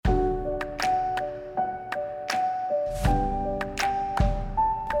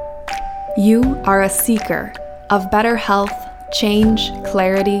You are a seeker of better health, change,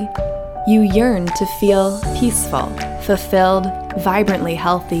 clarity. You yearn to feel peaceful, fulfilled, vibrantly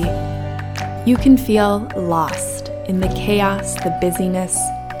healthy. You can feel lost in the chaos, the busyness,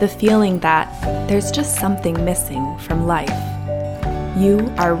 the feeling that there's just something missing from life.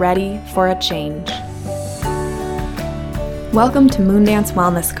 You are ready for a change. Welcome to Moondance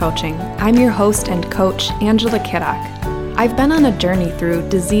Wellness Coaching. I'm your host and coach, Angela Kiddock. I've been on a journey through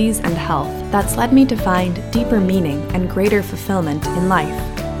disease and health that's led me to find deeper meaning and greater fulfillment in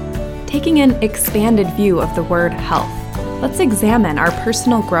life. Taking an expanded view of the word health, let's examine our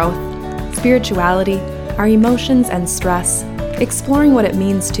personal growth, spirituality, our emotions and stress, exploring what it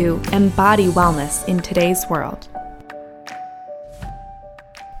means to embody wellness in today's world.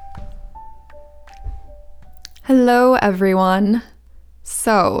 Hello, everyone.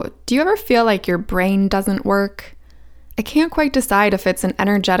 So, do you ever feel like your brain doesn't work? I can't quite decide if it's an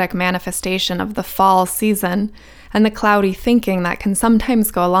energetic manifestation of the fall season and the cloudy thinking that can sometimes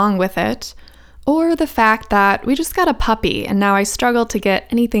go along with it, or the fact that we just got a puppy and now I struggle to get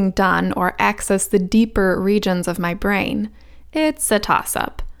anything done or access the deeper regions of my brain. It's a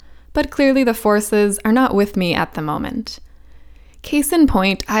toss-up. But clearly the forces are not with me at the moment. Case in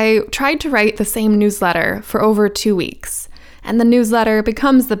point, I tried to write the same newsletter for over 2 weeks, and the newsletter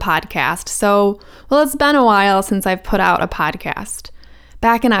becomes the podcast, so, it's been a while since I've put out a podcast.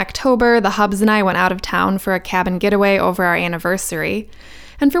 Back in October, the Hubs and I went out of town for a cabin getaway over our anniversary,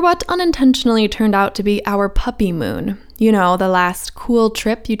 and for what unintentionally turned out to be our puppy moon. You know, the last cool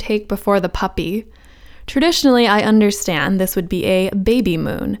trip you take before the puppy. Traditionally, I understand this would be a baby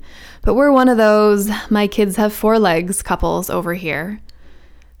moon, but we're one of those my kids have 4 legs couples over here.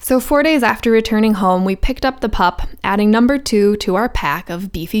 So 4 days after returning home, we picked up the pup, adding number 2 to our pack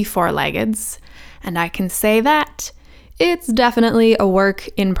of beefy 4-leggeds. And I can say that it's definitely a work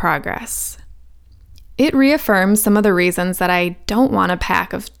in progress. It reaffirms some of the reasons that I don't want a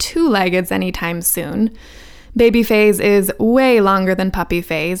pack of 2-leggeds anytime soon. Baby phase is way longer than puppy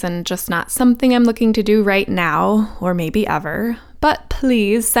phase and just not something I'm looking to do right now, or maybe ever. But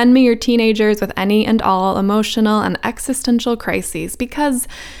please send me your teenagers with any and all emotional and existential crises, because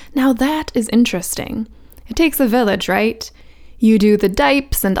now that is interesting. It takes a village, right? You do the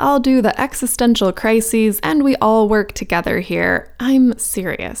dipes and I'll do the existential crises, and we all work together here. I'm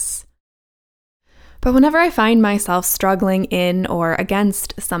serious. But whenever I find myself struggling in or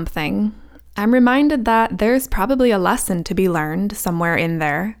against something, I'm reminded that there's probably a lesson to be learned somewhere in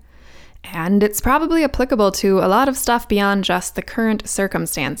there. And it's probably applicable to a lot of stuff beyond just the current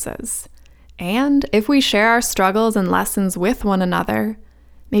circumstances. And if we share our struggles and lessons with one another,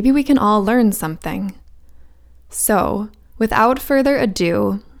 maybe we can all learn something. So, without further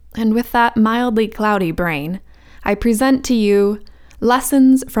ado, and with that mildly cloudy brain, I present to you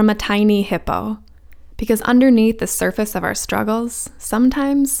Lessons from a Tiny Hippo. Because underneath the surface of our struggles,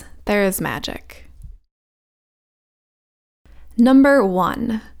 sometimes there is magic. Number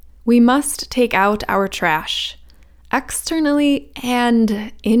 1. We must take out our trash, externally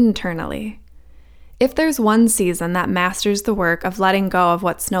and internally. If there's one season that masters the work of letting go of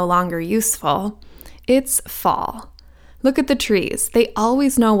what's no longer useful, it's fall. Look at the trees. They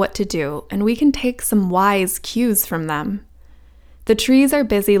always know what to do, and we can take some wise cues from them. The trees are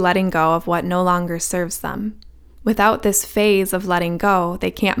busy letting go of what no longer serves them. Without this phase of letting go, they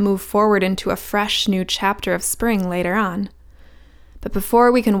can't move forward into a fresh new chapter of spring later on. But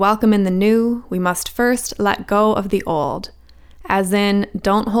before we can welcome in the new, we must first let go of the old. As in,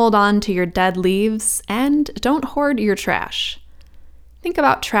 don't hold on to your dead leaves and don't hoard your trash. Think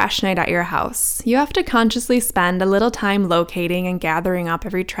about trash night at your house. You have to consciously spend a little time locating and gathering up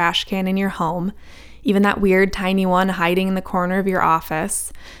every trash can in your home, even that weird tiny one hiding in the corner of your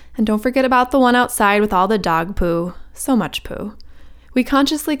office. And don't forget about the one outside with all the dog poo. So much poo. We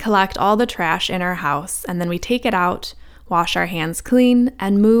consciously collect all the trash in our house and then we take it out, wash our hands clean,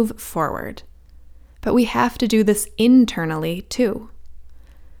 and move forward. But we have to do this internally, too.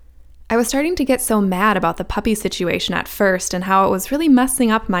 I was starting to get so mad about the puppy situation at first and how it was really messing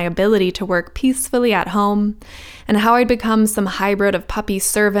up my ability to work peacefully at home, and how I'd become some hybrid of puppy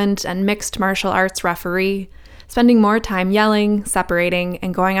servant and mixed martial arts referee, spending more time yelling, separating,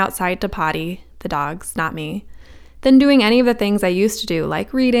 and going outside to potty, the dogs, not me, than doing any of the things I used to do,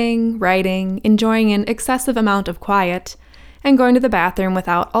 like reading, writing, enjoying an excessive amount of quiet, and going to the bathroom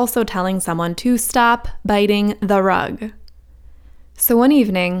without also telling someone to stop biting the rug. So one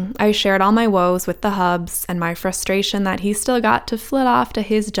evening, I shared all my woes with the Hubs and my frustration that he still got to flit off to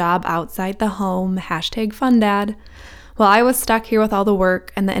his job outside the home, #FunDad, while I was stuck here with all the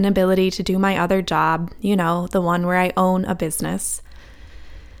work and the inability to do my other job, the one where I own a business.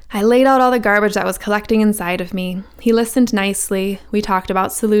 I laid out all the garbage that was collecting inside of me. He listened nicely, we talked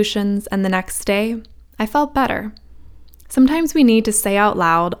about solutions, and the next day, I felt better. Sometimes we need to say out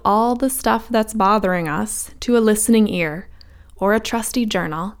loud all the stuff that's bothering us to a listening ear or a trusty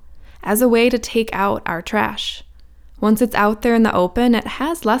journal as a way to take out our trash. Once it's out there in the open, it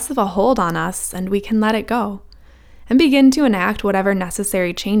has less of a hold on us and we can let it go and begin to enact whatever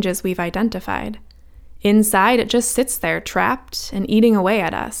necessary changes we've identified. Inside, it just sits there trapped and eating away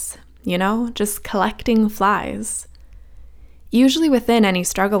at us, just collecting flies. Usually within any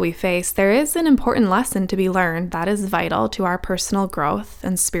struggle we face, there is an important lesson to be learned that is vital to our personal growth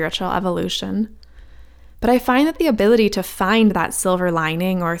and spiritual evolution. But I find that the ability to find that silver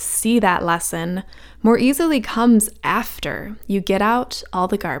lining or see that lesson more easily comes after you get out all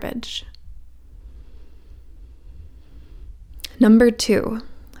the garbage. Number 2,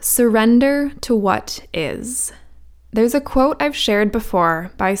 surrender to what is. There's a quote I've shared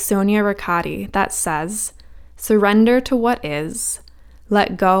before by Sonia Riccati that says, "Surrender to what is,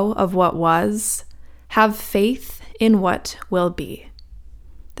 let go of what was, have faith in what will be."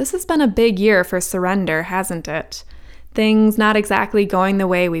 This has been a big year for surrender, hasn't it? Things not exactly going the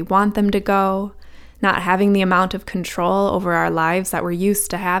way we want them to go, not having the amount of control over our lives that we're used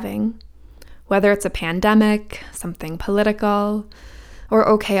to having. Whether it's a pandemic, something political, or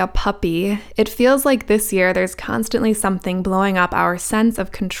a puppy, it feels like this year there's constantly something blowing up our sense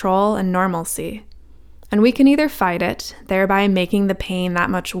of control and normalcy. And we can either fight it, thereby making the pain that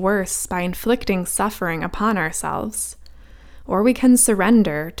much worse by inflicting suffering upon ourselves, or we can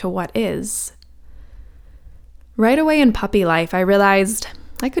surrender to what is. Right away in puppy life, I realized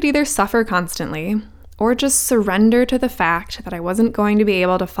I could either suffer constantly or just surrender to the fact that I wasn't going to be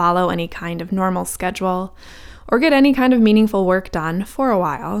able to follow any kind of normal schedule or get any kind of meaningful work done for a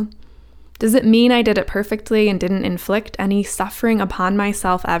while. Does it mean I did it perfectly and didn't inflict any suffering upon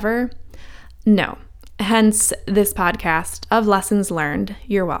myself ever? No. Hence this podcast of lessons learned.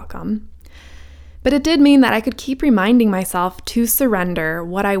 You're welcome. But it did mean that I could keep reminding myself to surrender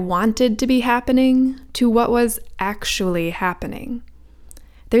what I wanted to be happening to what was actually happening.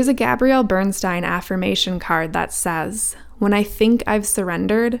 There's a Gabrielle Bernstein affirmation card that says, "When I think I've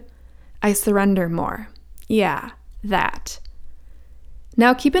surrendered, I surrender more." Yeah, that.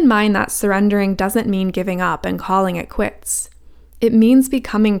 Now keep in mind that surrendering doesn't mean giving up and calling it quits. It means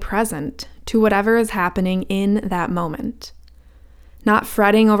becoming present to whatever is happening in that moment. Not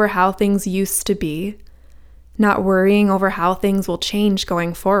fretting over how things used to be, not worrying over how things will change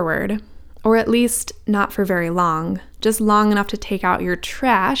going forward, or at least not for very long, just long enough to take out your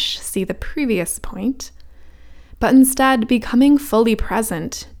trash, see the previous point, but instead becoming fully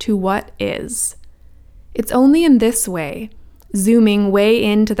present to what is. It's only in this way, zooming way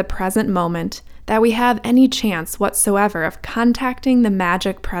into the present moment, that we have any chance whatsoever of contacting the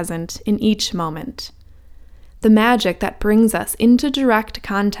magic present in each moment. The magic that brings us into direct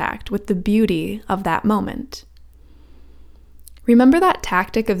contact with the beauty of that moment. Remember that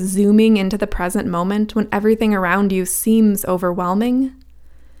tactic of zooming into the present moment when everything around you seems overwhelming?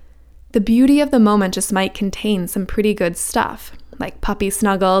 The beauty of the moment just might contain some pretty good stuff, like puppy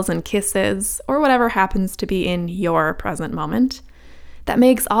snuggles and kisses, or whatever happens to be in your present moment, that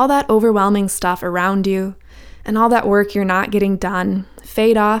makes all that overwhelming stuff around you and all that work you're not getting done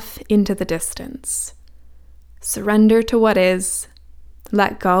fade off into the distance. Surrender to what is,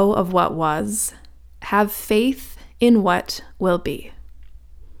 let go of what was, have faith in what will be.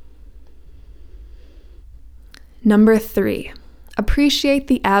 Number 3, appreciate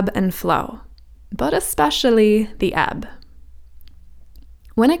the ebb and flow, but especially the ebb.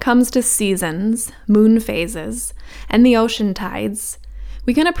 When it comes to seasons, moon phases, and the ocean tides,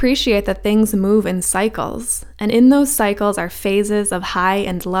 we can appreciate that things move in cycles, and in those cycles are phases of high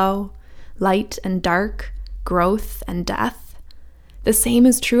and low, light and dark, growth and death. The same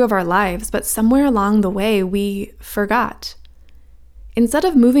is true of our lives, but somewhere along the way we forgot. Instead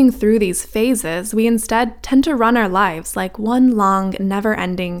of moving through these phases, we instead tend to run our lives like one long,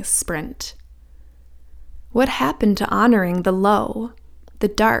 never-ending sprint. What happened to honoring the low, the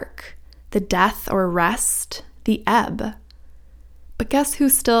dark, the death or rest, the ebb? But guess who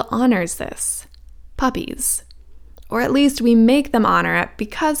still honors this? Puppies. Or at least we make them honor it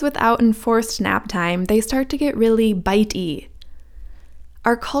because without enforced nap time, they start to get really bitey.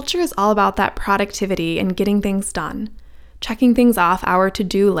 Our culture is all about that productivity and getting things done, checking things off our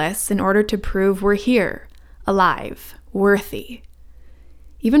to-do lists in order to prove we're here, alive, worthy.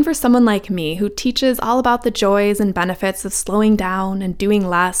 Even for someone like me who teaches all about the joys and benefits of slowing down and doing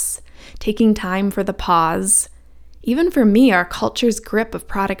less, taking time for the pause, even for me, our culture's grip of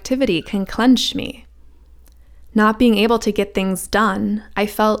productivity can clench me. Not being able to get things done, I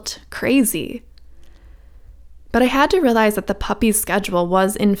felt crazy. But I had to realize that the puppy's schedule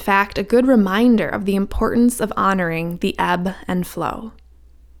was, in fact, a good reminder of the importance of honoring the ebb and flow.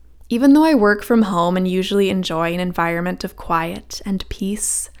 Even though I work from home and usually enjoy an environment of quiet and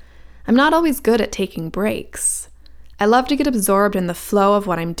peace, I'm not always good at taking breaks. I love to get absorbed in the flow of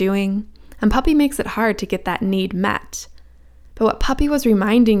what I'm doing, and Puppy makes it hard to get that need met. But what Puppy was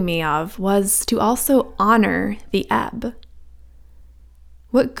reminding me of was to also honor the ebb.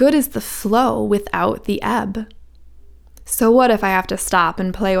 What good is the flow without the ebb? So what if I have to stop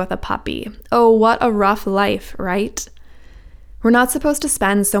and play with a puppy? Oh, what a rough life, right? We're not supposed to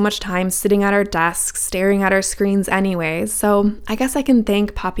spend so much time sitting at our desks, staring at our screens anyways, so I guess I can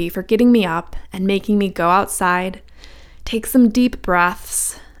thank Puppy for getting me up and making me go outside, take some deep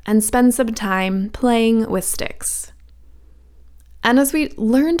breaths, and spend some time playing with sticks. And as we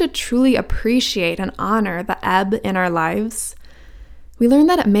learn to truly appreciate and honor the ebb in our lives, we learn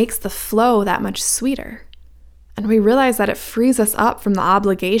that it makes the flow that much sweeter. And we realize that it frees us up from the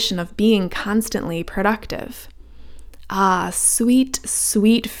obligation of being constantly productive. Ah, sweet,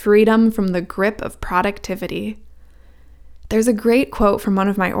 sweet freedom from the grip of productivity. There's a great quote from one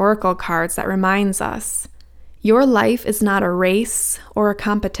of my oracle cards that reminds us, your life is not a race or a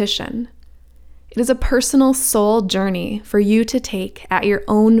competition. It is a personal soul journey for you to take at your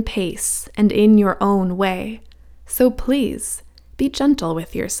own pace and in your own way. So please, be gentle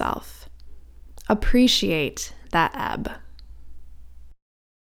with yourself. Appreciate that ebb.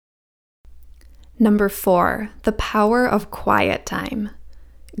 Number 4, the power of quiet time.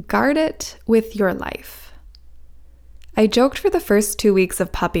 Guard it with your life. I joked for the first 2 weeks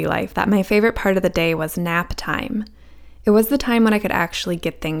of puppy life that my favorite part of the day was nap time. It was the time when I could actually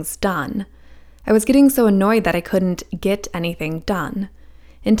get things done. I was getting so annoyed that I couldn't get anything done.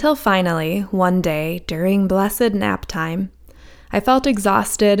 Until finally, one day, during blessed nap time, I felt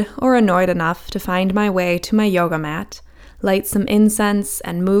exhausted or annoyed enough to find my way to my yoga mat, light some incense,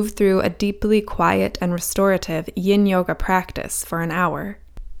 and move through a deeply quiet and restorative yin yoga practice for an hour.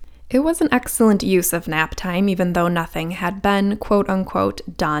 It was an excellent use of nap time, even though nothing had been,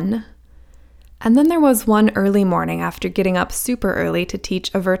 quote-unquote, done. And then there was one early morning after getting up super early to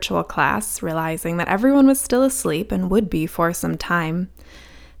teach a virtual class, realizing that everyone was still asleep and would be for some time,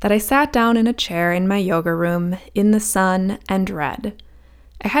 that I sat down in a chair in my yoga room, in the sun, and read.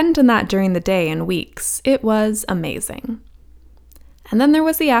 I hadn't done that during the day in weeks. It was amazing. And then there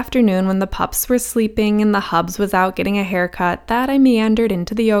was the afternoon when the pups were sleeping and the hubs was out getting a haircut that I meandered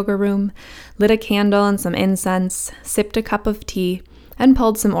into the yoga room, lit a candle and some incense, sipped a cup of tea, and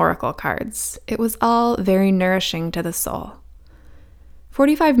pulled some oracle cards. It was all very nourishing to the soul.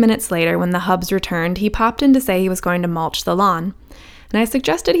 45 minutes later, when the hubs returned, he popped in to say he was going to mulch the lawn, and I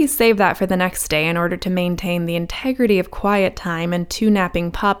suggested he save that for the next day in order to maintain the integrity of quiet time and 2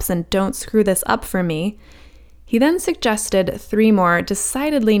 napping pups and don't screw this up for me. He then suggested 3 more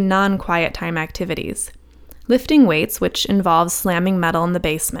decidedly non-quiet time activities. Lifting weights, which involves slamming metal in the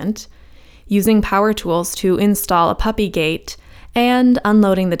basement, using power tools to install a puppy gate, and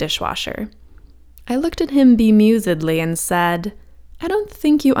unloading the dishwasher. I looked at him bemusedly and said, I don't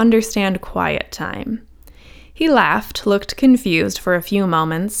think you understand quiet time. He laughed, looked confused for a few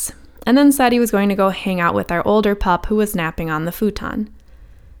moments, and then said he was going to go hang out with our older pup who was napping on the futon.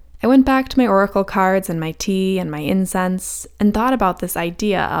 I went back to my oracle cards and my tea and my incense and thought about this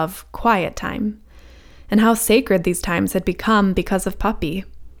idea of quiet time and how sacred these times had become because of Puppy.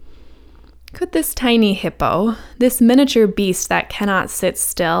 Could this tiny hippo, this miniature beast that cannot sit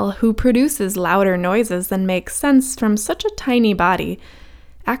still, who produces louder noises than make sense from such a tiny body,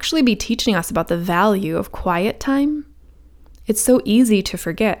 actually be teaching us about the value of quiet time? It's so easy to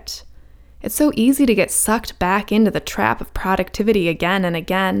forget. It's so easy to get sucked back into the trap of productivity again and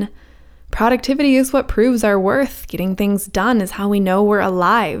again. Productivity is what proves our worth. Getting things done is how we know we're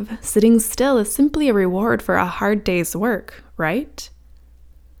alive. Sitting still is simply a reward for a hard day's work, right?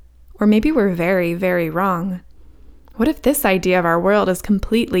 Or maybe we're very, very wrong. What if this idea of our world is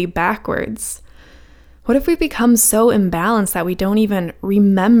completely backwards? What if we become so imbalanced that we don't even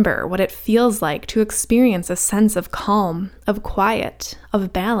remember what it feels like to experience a sense of calm, of quiet,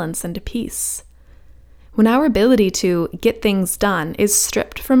 of balance and peace? When our ability to get things done is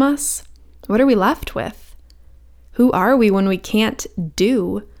stripped from us, what are we left with? Who are we when we can't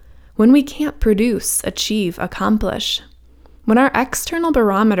do, when we can't produce, achieve, accomplish? When our external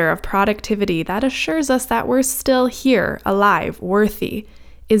barometer of productivity that assures us that we're still here, alive, worthy,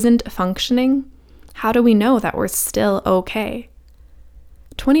 isn't functioning, how do we know that we're still okay?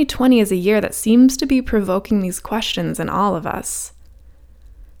 2020 is a year that seems to be provoking these questions in all of us.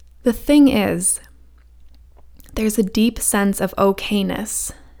 The thing is, there's a deep sense of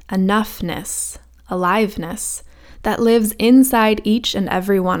okayness, enoughness, aliveness that lives inside each and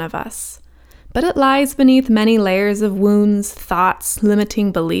every one of us. But it lies beneath many layers of wounds, thoughts,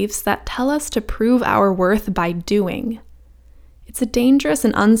 limiting beliefs that tell us to prove our worth by doing. It's a dangerous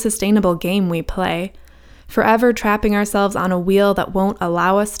and unsustainable game we play, forever trapping ourselves on a wheel that won't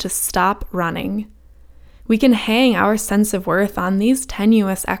allow us to stop running. We can hang our sense of worth on these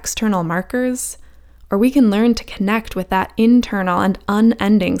tenuous external markers, or we can learn to connect with that internal and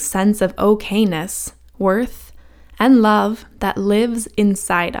unending sense of okayness, worth, and love that lives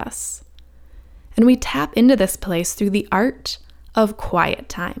inside us. And we tap into this place through the art of quiet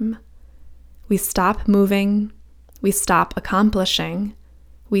time. We stop moving, we stop accomplishing,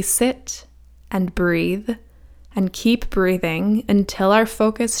 we sit and breathe and keep breathing until our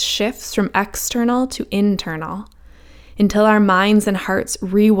focus shifts from external to internal, until our minds and hearts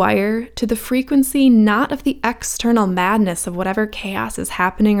rewire to the frequency not of the external madness of whatever chaos is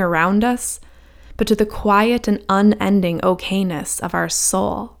happening around us, but to the quiet and unending okayness of our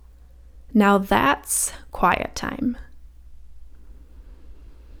soul. Now that's quiet time.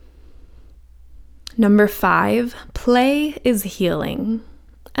 Number 5, play is healing.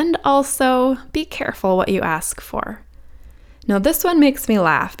 And also, be careful what you ask for. Now, this one makes me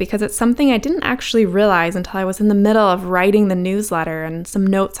laugh because it's something I didn't actually realize until I was in the middle of writing the newsletter and some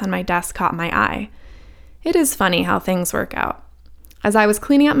notes on my desk caught my eye. It is funny how things work out. As I was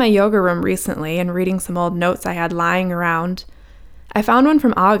cleaning up my yoga room recently and reading some old notes I had lying around, I found one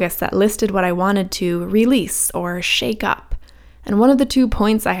from August that listed what I wanted to release or shake up. And one of the 2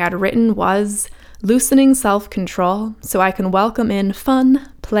 points I had written was loosening self-control so I can welcome in fun,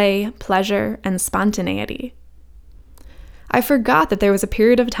 play, pleasure, and spontaneity. I forgot that there was a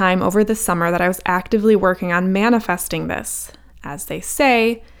period of time over the summer that I was actively working on manifesting this. As they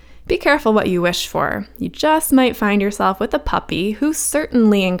say, be careful what you wish for. You just might find yourself with a puppy who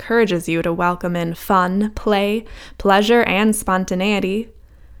certainly encourages you to welcome in fun, play, pleasure, and spontaneity.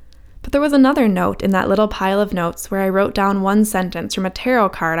 But there was another note in that little pile of notes where I wrote down one sentence from a tarot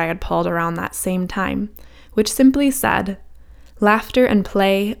card I had pulled around that same time, which simply said, "Laughter and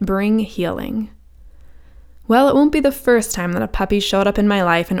play bring healing." Well, it won't be the first time that a puppy showed up in my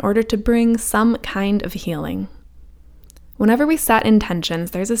life in order to bring some kind of healing. Whenever we set intentions,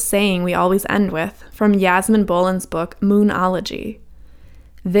 there's a saying we always end with from Yasmin Boland's book, Moonology.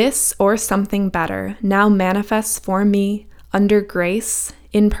 This or something better now manifests for me under grace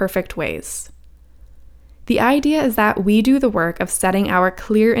in perfect ways. The idea is that we do the work of setting our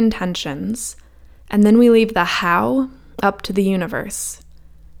clear intentions, and then we leave the how up to the universe.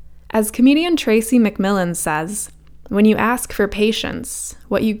 As comedian Tracy McMillan says, when you ask for patience,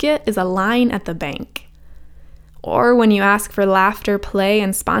 what you get is a line at the bank. Or when you ask for laughter, play,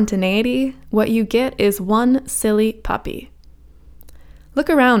 and spontaneity, what you get is one silly puppy. Look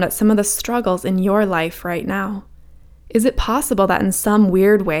around at some of the struggles in your life right now. Is it possible that in some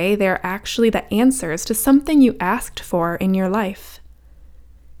weird way they are actually the answers to something you asked for in your life?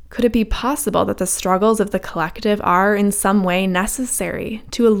 Could it be possible that the struggles of the collective are in some way necessary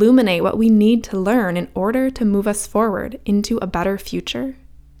to illuminate what we need to learn in order to move us forward into a better future?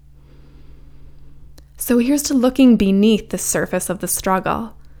 So here's to looking beneath the surface of the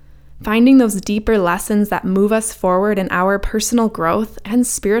struggle, finding those deeper lessons that move us forward in our personal growth and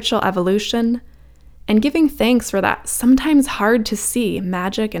spiritual evolution, and giving thanks for that sometimes hard to see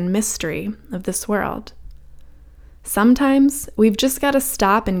magic and mystery of this world. Sometimes we've just got to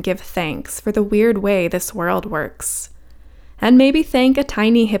stop and give thanks for the weird way this world works. And maybe thank a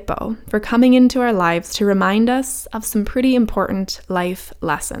tiny hippo for coming into our lives to remind us of some pretty important life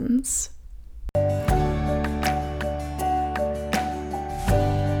lessons.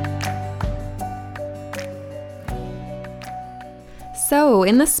 So,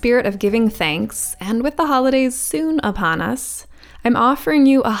 in the spirit of giving thanks, and with the holidays soon upon us, I'm offering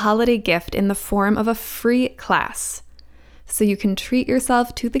you a holiday gift in the form of a free class. So you can treat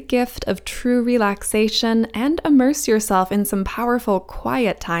yourself to the gift of true relaxation and immerse yourself in some powerful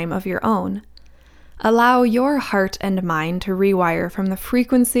quiet time of your own. Allow your heart and mind to rewire from the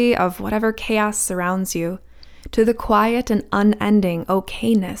frequency of whatever chaos surrounds you to the quiet and unending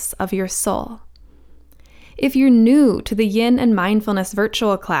okayness of your soul. If you're new to the Yin and Mindfulness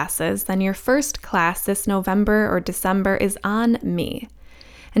virtual classes, then your first class this November or December is on me.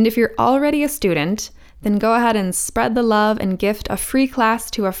 And if you're already a student, then go ahead and spread the love and gift a free class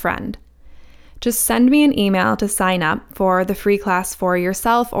to a friend. Just send me an email to sign up for the free class for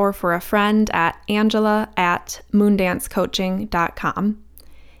yourself or for a friend at angela@moondancecoaching.com.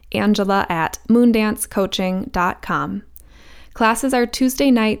 angela@moondancecoaching.com. Classes are Tuesday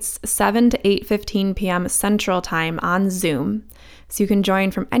nights, 7 to 8:15 p.m. Central Time on Zoom, so you can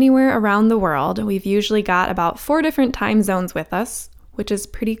join from anywhere around the world. We've usually got about 4 different time zones with us, which is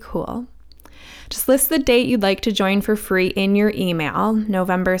pretty cool. Just list the date you'd like to join for free in your email: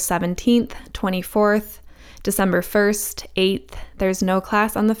 November 17th, 24th, December 1st, 8th. There's no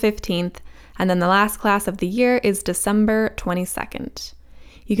class on the 15th, and then the last class of the year is December 22nd.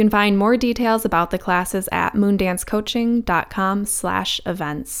 You can find more details about the classes at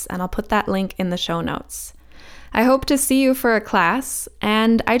moondancecoaching.com/events, and I'll put that link in the show notes. I hope to see you for a class,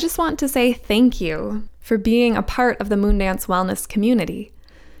 and I just want to say thank you for being a part of the Moondance Wellness community.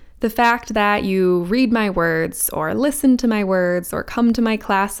 The fact that you read my words, or listen to my words, or come to my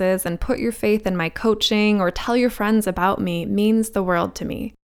classes and put your faith in my coaching, or tell your friends about me means the world to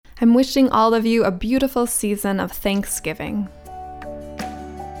me. I'm wishing all of you a beautiful season of Thanksgiving.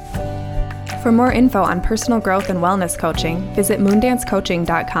 For more info on personal growth and wellness coaching, visit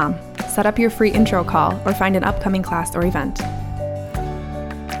moondancecoaching.com. Set up your free intro call or find an upcoming class or event.